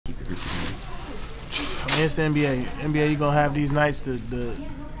it's the NBA. NBA, you're gonna have these nights. The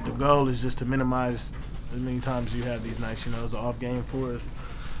goal is just to minimize as many times you have these nights. You know, it's an off game for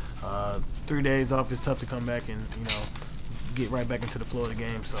us. 3 days off is tough to come back and get right back into the flow of the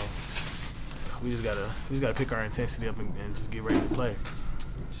game. So we just gotta pick our intensity up and just get ready to play.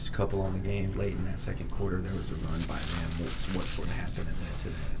 Just a couple on the game late in that second quarter. There was a run by them. What sort of happened and led to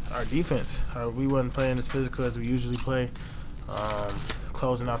that? Our defense. We wasn't playing as physical as we usually play.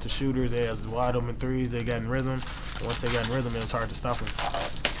 Closing out the shooters. They had wide open threes. They got in rhythm. Once they got in rhythm, it was hard to stop them.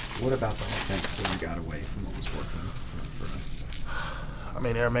 What about the offense so we got away from what was working for us? I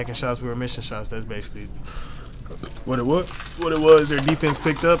mean, they were making shots. We were missing shots. That's basically what it was. Their defense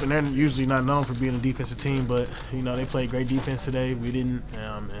picked up, and they're usually not known for being a defensive team, but they played great defense today. We didn't,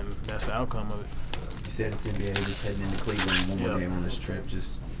 and that's the outcome of it. You said it's NBA just heading into Cleveland, one more game on this trip.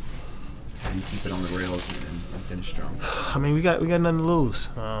 Just how do you keep it on the rails and finish strong? I mean, we got nothing to lose.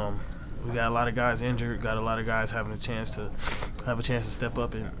 We got a lot of guys injured. Got a lot of guys having a chance to step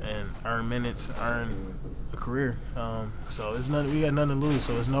up and earn minutes, earn a career. So it's nothing. We got nothing to lose.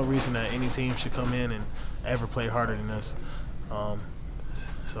 So there's no reason that any team should come in and ever play harder than us.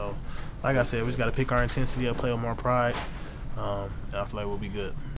 So, like I said, we just got to pick our intensity up, play with more pride, and I feel like we'll be good.